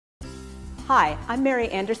Hi, I'm Mary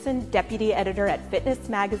Anderson, Deputy Editor at Fitness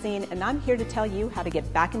Magazine, and I'm here to tell you how to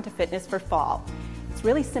get back into fitness for fall. It's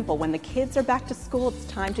really simple. When the kids are back to school, it's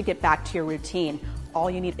time to get back to your routine.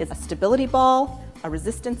 All you need is a stability ball, a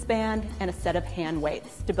resistance band, and a set of hand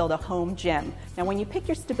weights to build a home gym. Now, when you pick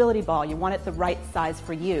your stability ball, you want it the right size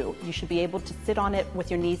for you. You should be able to sit on it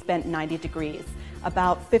with your knees bent 90 degrees.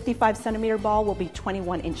 About 55-centimeter ball will be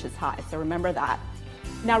 21 inches high, so remember that.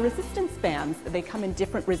 Now, resistance bands, they come in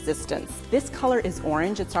different resistance. This color is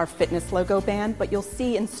orange, it's our fitness logo band, but you'll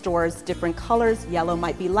see in stores different colors. Yellow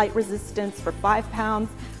might be light resistance for 5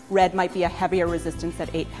 pounds, red might be a heavier resistance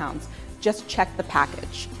at 8 pounds. Just check the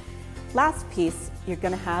package. Last piece you're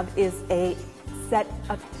gonna have is a set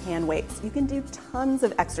of hand weights. You can do tons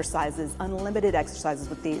of exercises, unlimited exercises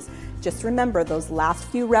with these. Just remember, those last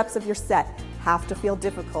few reps of your set have to feel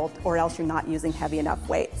difficult or else you're not using heavy enough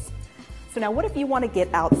weights. So now what if you want to get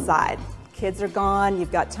outside? Kids are gone,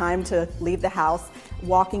 you've got time to leave the house.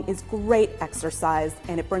 Walking is great exercise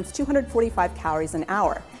and it burns 245 calories an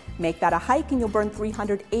hour. Make that a hike and you'll burn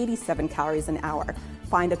 387 calories an hour.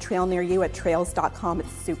 Find a trail near you at trails.com,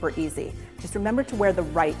 it's super easy. Just remember to wear the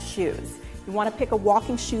right shoes. You want to pick a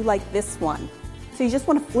walking shoe like this one. So you just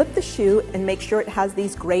want to flip the shoe and make sure it has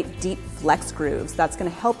these great deep flex grooves. That's going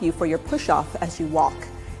to help you for your push-off as you walk.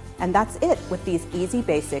 And that's it. With these easy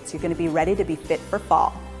basics, you're going to be ready to be fit for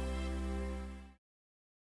fall.